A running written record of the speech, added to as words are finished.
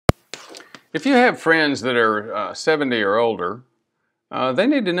If you have friends that are 70 or older, they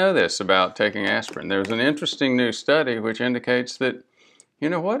need to know this about taking aspirin. There's an interesting new study which indicates that, you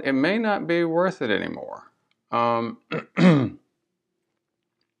know what, it may not be worth it anymore.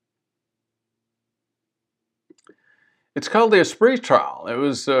 It's called the ASPREE trial. It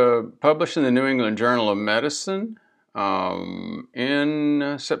was published in the New England Journal of Medicine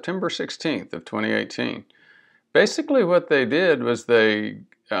in September 16th of 2018. Basically what they did was they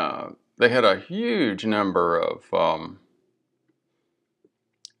had a huge number of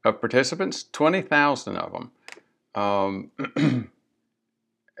participants, 20,000 of them.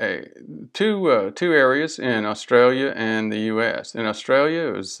 Two areas in Australia and the U.S. In Australia,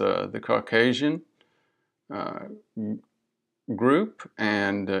 it was the Caucasian group,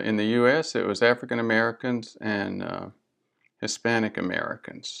 and in the U.S., it was African Americans and Hispanic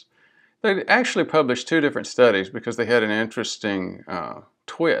Americans. They actually published two different studies because they had an interesting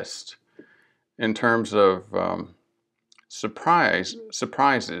twist in terms of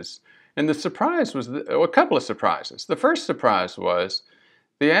surprises. And the surprise was a couple of surprises. The first surprise was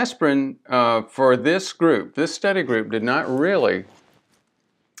the aspirin for this group, this study group, did not really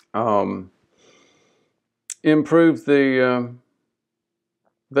improve the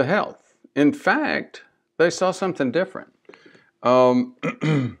health. In fact, they saw something different.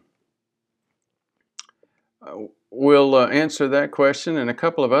 We'll answer that question and a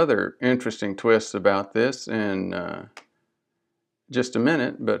couple of other interesting twists about this in just a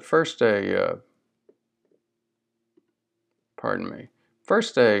minute, but first an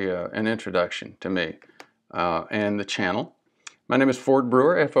introduction to me and the channel. My name is Ford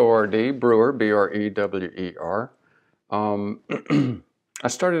Brewer, F-O-R-D, Brewer, B-R-E-W-E-R. I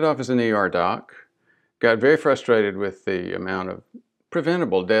started off as an ER doc, got very frustrated with the amount of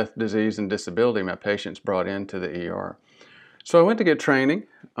preventable death, disease, and disability my patients brought into the ER. So I went to get training,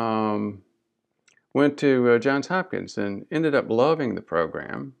 went to Johns Hopkins and ended up loving the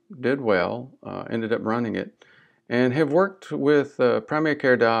program, did well, ended up running it, and have worked with primary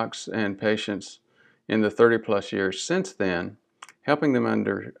care docs and patients in the 30-plus years since then, helping them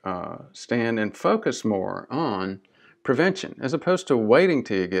understand and focus more on prevention as opposed to waiting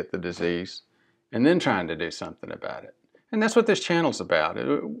till you get the disease and then trying to do something about it. And that's what this channel's about.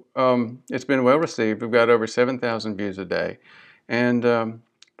 It's been well received. We've got over 7,000 views a day. And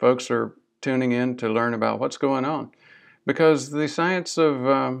folks are tuning in to learn about what's going on. Because the science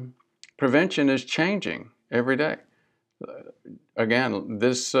of prevention is changing every day. Again,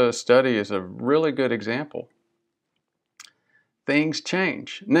 this study is a really good example. Things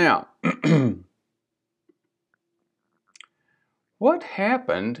change. Now, what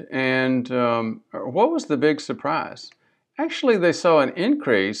happened and what was the big surprise? Actually, they saw an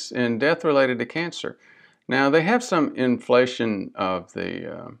increase in death related to cancer. Now, they have some inflation of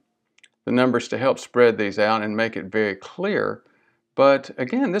the numbers to help spread these out and make it very clear. But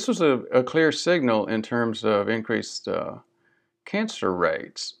again, this was a clear signal in terms of increased cancer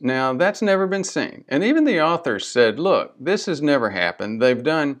rates. Now, that's never been seen. And even the authors said, look, this has never happened. There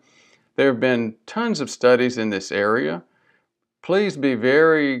have been tons of studies in this area. Please be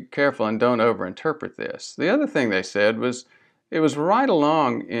very careful and don't overinterpret this. The other thing they said was it was right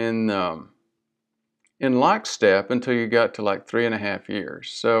along in lockstep until you got to like 3.5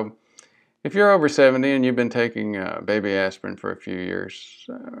 years. So if you're over 70 and you've been taking baby aspirin for a few years,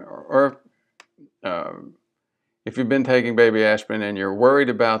 or if you've been taking baby aspirin and you're worried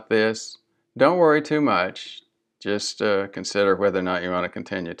about this, don't worry too much. Just consider whether or not you want to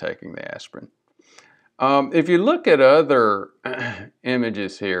continue taking the aspirin. If you look at other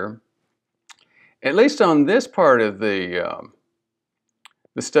images here, at least on this part of the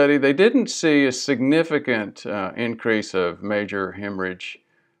study, they didn't see a significant increase of major hemorrhage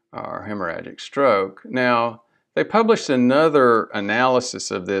or hemorrhagic stroke. Now, they published another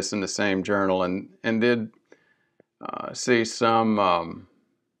analysis of this in the same journal and did see some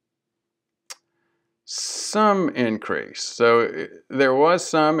increase. So there was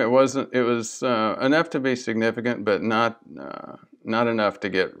some. It was enough to be significant, but not enough to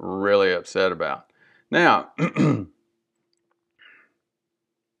get really upset about. Now,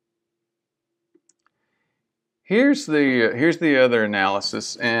 here's the other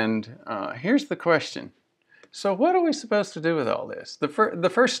analysis, and here's the question. So what are we supposed to do with all this? The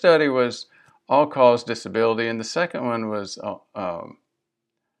first study was all-cause disability, and the second one was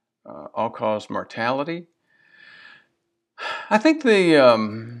all-cause mortality. I think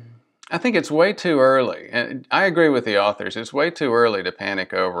it's way too early, and I agree with the authors. It's way too early to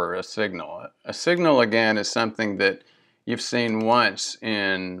panic over a signal. A signal, again, is something that you've seen once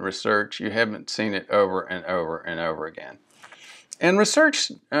in research. You haven't seen it over and over and over again. And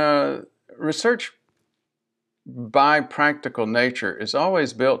research research by practical nature is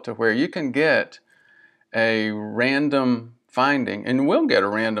always built to where you can get a random finding, and we'll get a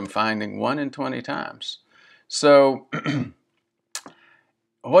random finding 1 in 20 times. So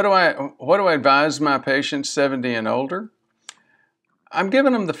what do I advise my patients 70 and older? I'm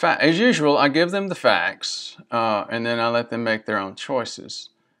giving them the facts. As usual, I give them the facts, and then I let them make their own choices.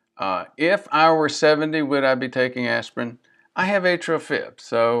 If I were 70, would I be taking aspirin? I have atrial fib,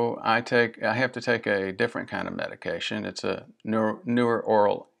 so I have to take a different kind of medication. It's a newer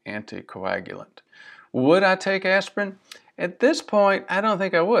oral anticoagulant. Would I take aspirin? At this point, I don't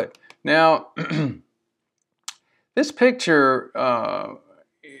think I would. Now, this picture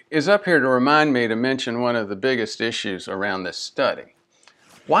is up here to remind me to mention one of the biggest issues around this study.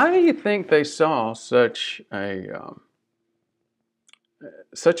 Why do you think they saw such a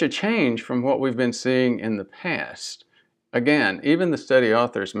change from what we've been seeing in the past? Again, even the study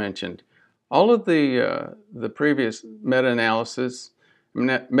authors mentioned all of the previous meta-analyses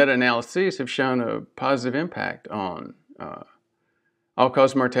have shown a positive impact on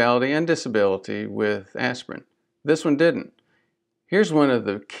all-cause mortality and disability with aspirin. This one didn't. Here's one of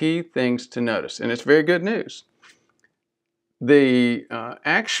the key things to notice, and it's very good news. The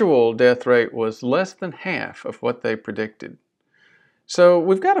actual death rate was less than half of what they predicted. So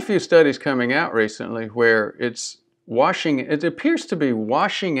we've got a few studies coming out recently where it appears to be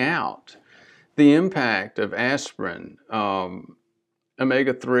washing out the impact of aspirin,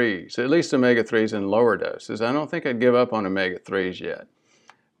 omega-3s, at least omega-3s in lower doses. I don't think I'd give up on omega-3s yet.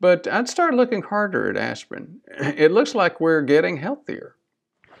 But I'd start looking harder at aspirin. It looks like we're getting healthier.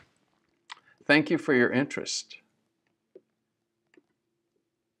 Thank you for your interest.